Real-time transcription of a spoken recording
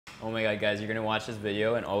Oh my god, guys, you're gonna watch this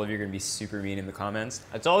video and all of you are gonna be super mean in the comments.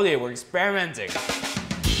 I told you, we're experimenting.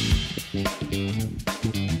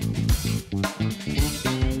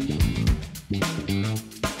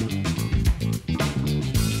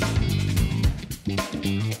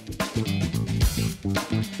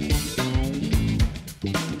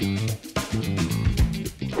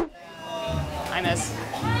 Hi, miss.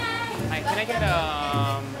 Hi, can I get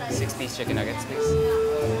 6-piece chicken nuggets, please?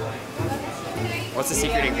 What's the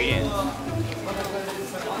secret ingredient?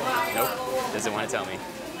 Nope, doesn't want to tell me.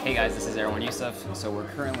 Hey guys, this is Erwan Yusuf. So we're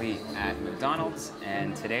currently at McDonald's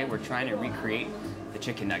and today we're trying to recreate the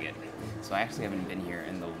chicken nugget. So I actually haven't been here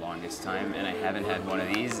in the longest time and I haven't had one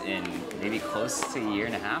of these in maybe close to a year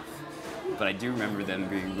and a half. But I do remember them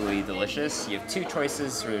being really delicious. You have two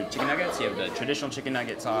choices for chicken nuggets. You have the traditional chicken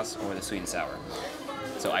nugget sauce or the sweet and sour.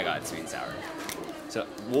 So I got sweet and sour. So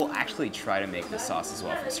we'll actually try to make this sauce as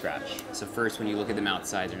well from scratch. So first, when you look at them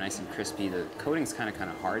outside, they're nice and crispy. The coating's kind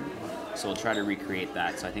of hard. So we'll try to recreate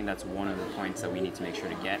that. So I think that's one of the points that we need to make sure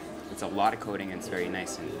to get. It's a lot of coating and it's very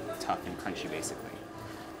nice and tough and crunchy basically.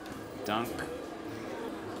 Dunk.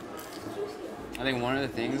 I think one of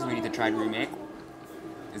the things we need to try to remake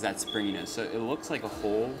is that springiness. So it looks like a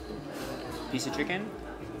whole piece of chicken,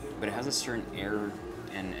 but it has a certain air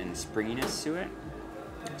and springiness to it.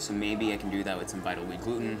 So maybe I can do that with some vital wheat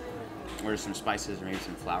gluten, or some spices, or maybe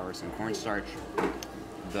some flour, some cornstarch.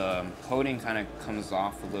 The coating kind of comes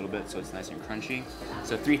off a little bit, so it's nice and crunchy.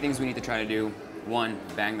 So 3 things we need to try to do. 1,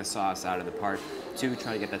 bang the sauce out of the park. 2,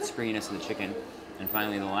 try to get that springiness of the chicken. And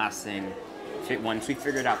finally, the last thing, once we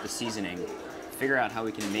figured out the seasoning, figure out how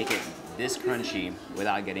we can make it this crunchy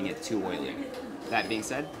without getting it too oily. That being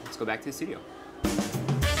said, let's go back to the studio.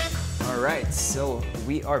 All right, so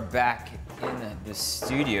we are back in the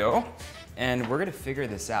studio and we're gonna figure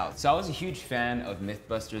this out. So I was a huge fan of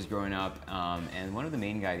Mythbusters growing up, and one of the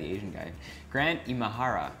main guy, the Asian guy, Grant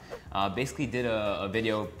Imahara, basically did a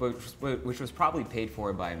video which was probably paid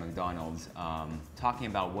for by McDonald's, talking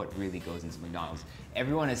about what really goes into McDonald's.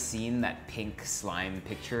 Everyone has seen that pink slime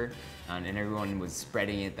picture, and everyone was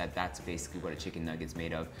spreading it that that's basically what a chicken nugget's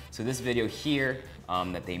made of. So this video here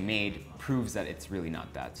that they made proves that it's really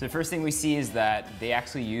not that. So the first thing we see is that they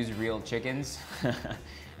actually use real chickens.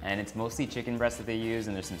 And it's mostly chicken breast that they use,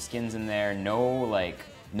 and there's some skins in there. No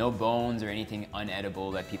bones or anything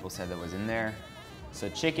unedible that people said that was in there. So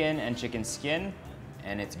chicken and chicken skin,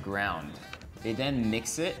 and it's ground. They then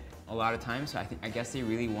mix it a lot of times, so I guess they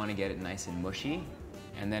really want to get it nice and mushy.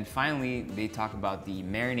 And then finally, they talk about the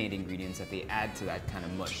marinade ingredients that they add to that kind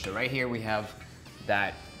of mush. So right here we have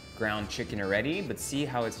that ground chicken already, but see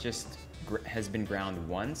how it's just has been ground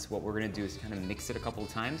once. What we're gonna do is kind of mix it a couple of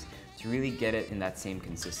times to really get it in that same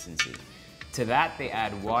consistency. To that, they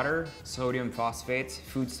add water, sodium phosphate,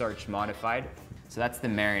 food starch modified. So that's the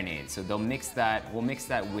marinade. So we'll mix that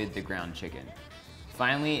with the ground chicken.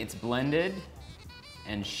 Finally, it's blended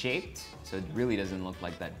and shaped, so it really doesn't look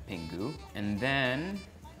like that pink goo. And then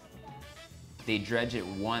they dredge it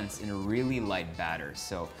once in a really light batter.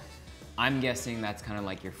 So I'm guessing that's kind of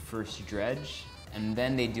like your first dredge. And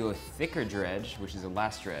then they do a thicker dredge, which is the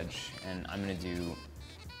last dredge, and I'm gonna do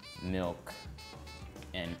milk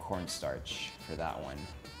and cornstarch for that one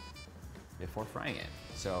before frying it.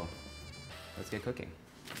 So let's get cooking.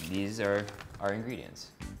 These are our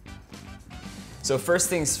ingredients. So first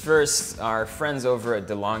things first, our friends over at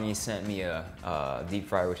DeLonghi sent me a deep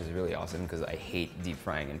fryer, which is really awesome because I hate deep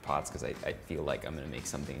frying in pots because I feel like I'm gonna make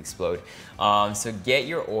something explode. So get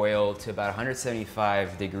your oil to about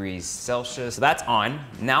 175 degrees Celsius. So that's on.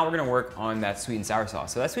 Now we're gonna work on that sweet and sour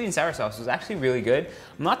sauce. So that sweet and sour sauce was actually really good.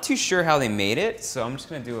 I'm not too sure how they made it, so I'm just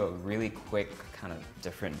gonna do a really quick kind of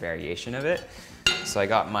different variation of it. So I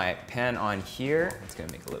got my pan on here. It's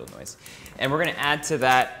gonna make a little noise. And we're gonna add to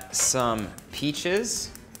that some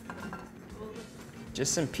peaches.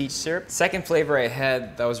 Just some peach syrup. Second flavor I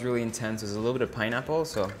had that was really intense was a little bit of pineapple.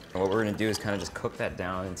 So what we're gonna do is kind of just cook that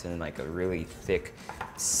down into like a really thick,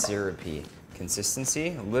 syrupy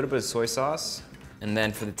consistency. A little bit of soy sauce. And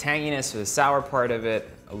then for the tanginess, for the sour part of it,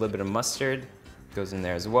 a little bit of mustard goes in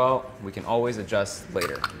there as well. We can always adjust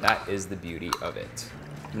later. That is the beauty of it.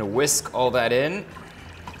 I'm gonna whisk all that in.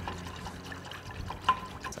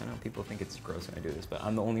 So I know people think it's gross when I do this, but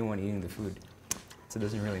I'm the only one eating the food, so it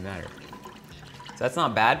doesn't really matter. So that's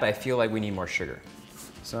not bad, but I feel like we need more sugar.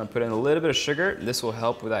 So I'm gonna put in a little bit of sugar. This will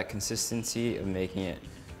help with that consistency of making it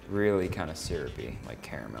really kind of syrupy, like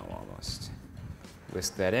caramel almost.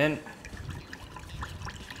 Whisk that in.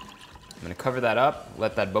 I'm gonna cover that up,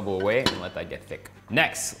 let that bubble away, and let that get thick.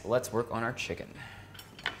 Next, let's work on our chicken.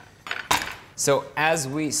 So as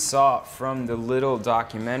we saw from the little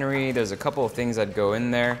documentary, there's a couple of things that go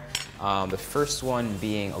in there. The first one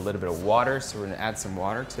being a little bit of water, so we're gonna add some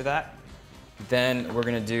water to that. Then we're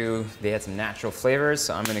gonna do, they had some natural flavors,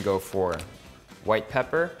 so I'm gonna go for white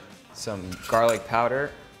pepper, some garlic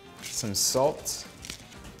powder, some salt,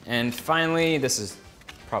 and finally, this is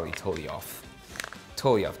probably totally off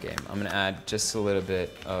game. I'm gonna add just a little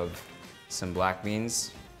bit of some black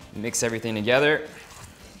beans, mix everything together.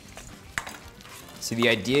 So the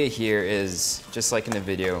idea here is, just like in the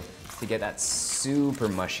video, to get that super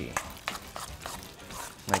mushy.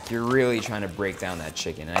 Like you're really trying to break down that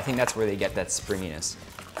chicken. And I think that's where they get that springiness.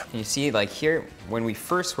 And you see, like here, when we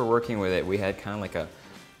first were working with it, we had kind of like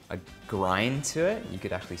a grind to it. You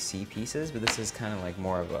could actually see pieces, but this is kind of like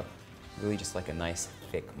more of a, really just like a nice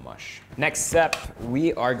thick mush. Next step,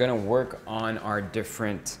 we are gonna work on our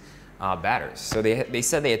different batters. So they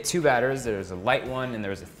said they had two batters. There's a light one and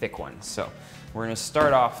there's a thick one. So we're gonna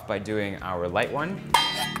start off by doing our light one.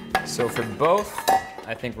 So for both,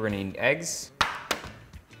 I think we're gonna need eggs.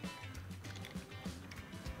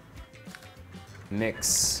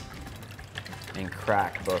 Mix and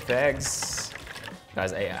crack both eggs.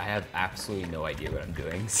 Guys, I have absolutely no idea what I'm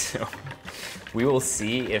doing, so we will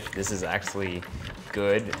see if this is actually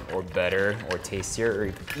good or better or tastier,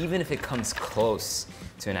 or even if it comes close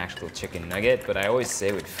to an actual chicken nugget. But I always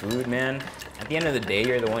say with food, man, at the end of the day,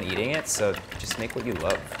 you're the one eating it, so just make what you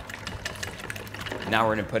love. Now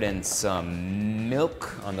we're gonna put in some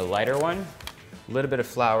milk on the lighter one, a little bit of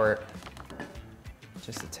flour,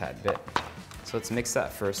 just a tad bit. So let's mix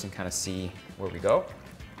that first and kind of see where we go.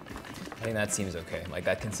 I think that seems okay. Like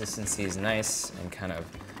that consistency is nice and kind of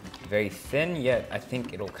very thin, yet I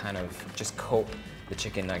think it'll kind of just coat the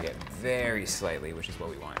chicken nugget very slightly, which is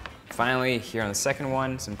what we want. Finally, here on the second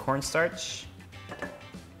one, some cornstarch,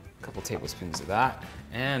 a couple tablespoons of that,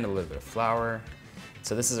 and a little bit of flour.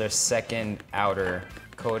 So this is our second outer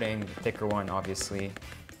coating, the thicker one, obviously.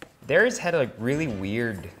 Theirs had a really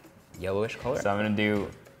weird yellowish color. So I'm gonna do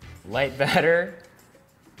light batter,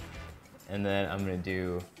 and then I'm gonna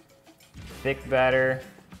do thick batter,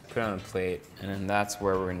 put it on a plate, and then that's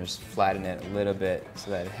where we're gonna just flatten it a little bit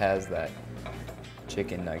so that it has that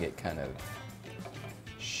chicken nugget kind of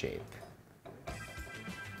shape.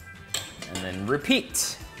 And then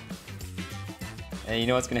repeat. And you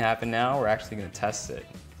know what's gonna happen now? We're actually gonna test it.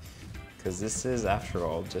 Because this is, after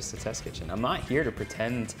all, just a test kitchen. I'm not here to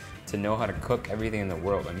pretend to know how to cook everything in the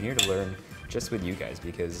world. I'm here to learn just with you guys,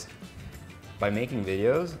 because by making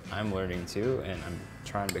videos, I'm learning too, and I'm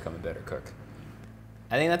trying to become a better cook.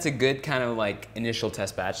 I think that's a good kind of like initial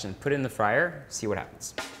test batch, and put it in the fryer, see what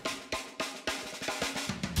happens.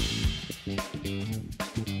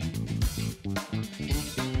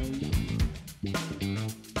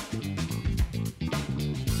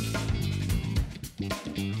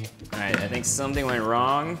 All right, I think something went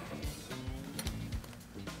wrong.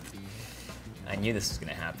 I knew this was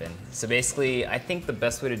gonna happen. So basically, I think the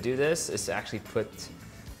best way to do this is to actually put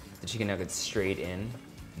the chicken nuggets straight in,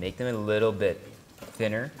 make them a little bit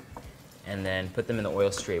thinner, and then put them in the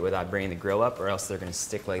oil straight without bringing the grill up, or else they're gonna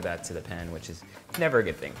stick like that to the pan, which is never a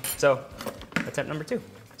good thing. So, attempt number 2,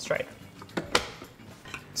 let's try it.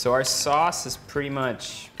 So our sauce is pretty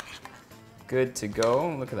much good to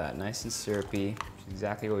go. Look at that, nice and syrupy, which is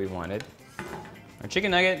exactly what we wanted. Our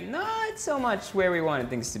chicken nugget, not so much where we wanted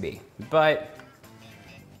things to be, but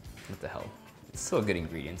what the hell? It's still good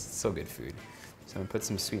ingredients, it's still good food. So I'm gonna put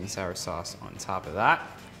some sweet and sour sauce on top of that.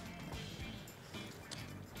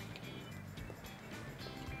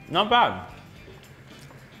 Not bad.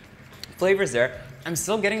 Flavor's there. I'm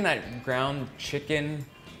still getting that ground chicken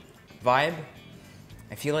vibe.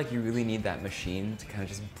 I feel like you really need that machine to kind of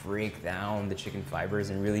just break down the chicken fibers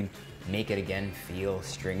and really make it again feel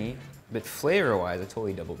stringy. But flavor-wise, I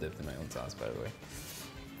totally double dipped in my own sauce, by the way.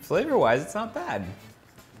 Flavor-wise, it's not bad.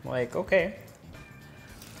 Like, okay.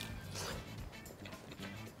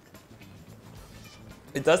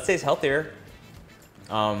 It does taste healthier.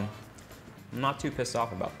 I'm not too pissed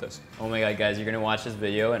off about this. Oh my God, guys, you're gonna watch this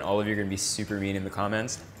video and all of you are gonna be super mean in the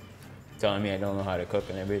comments, telling me I don't know how to cook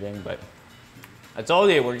and everything, but I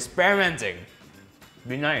told you, we're experimenting.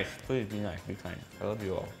 Be nice, please be nice, be kind. I love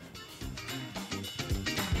you all.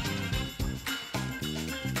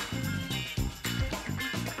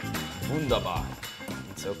 Wunderbar.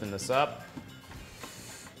 Let's open this up.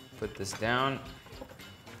 Put this down.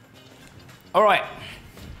 All right.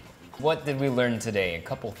 What did we learn today? A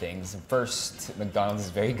couple things. First, McDonald's is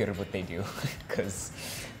very good at what they do because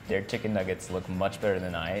their chicken nuggets look much better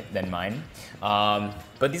than mine.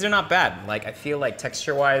 But these are not bad. Like, I feel like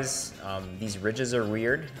texture-wise, these ridges are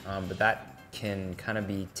weird, but that can kind of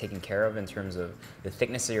be taken care of in terms of the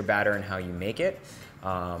thickness of your batter and how you make it.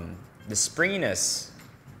 The springiness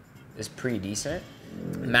is pretty decent.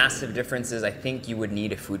 Massive differences, I think you would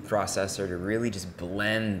need a food processor to really just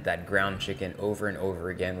blend that ground chicken over and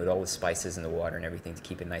over again with all the spices and the water and everything to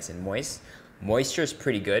keep it nice and moist. Moisture is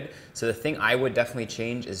pretty good. So the thing I would definitely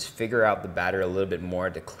change is figure out the batter a little bit more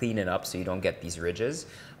to clean it up so you don't get these ridges.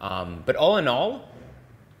 But all in all,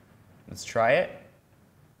 let's try it.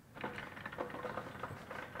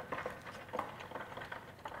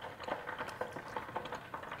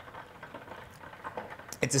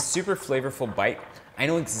 It's a super flavorful bite. I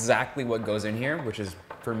know exactly what goes in here, which is,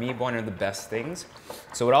 for me, one of the best things.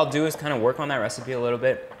 So what I'll do is kind of work on that recipe a little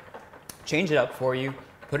bit, change it up for you,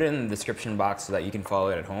 put it in the description box so that you can follow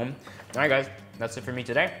it at home. All right, guys, that's it for me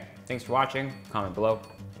today. Thanks for watching. Comment below,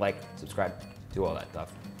 like, subscribe, do all that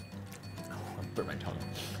stuff. Oh, I burnt my tongue.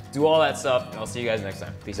 Do all that stuff, and I'll see you guys next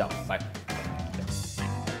time. Peace out. Bye.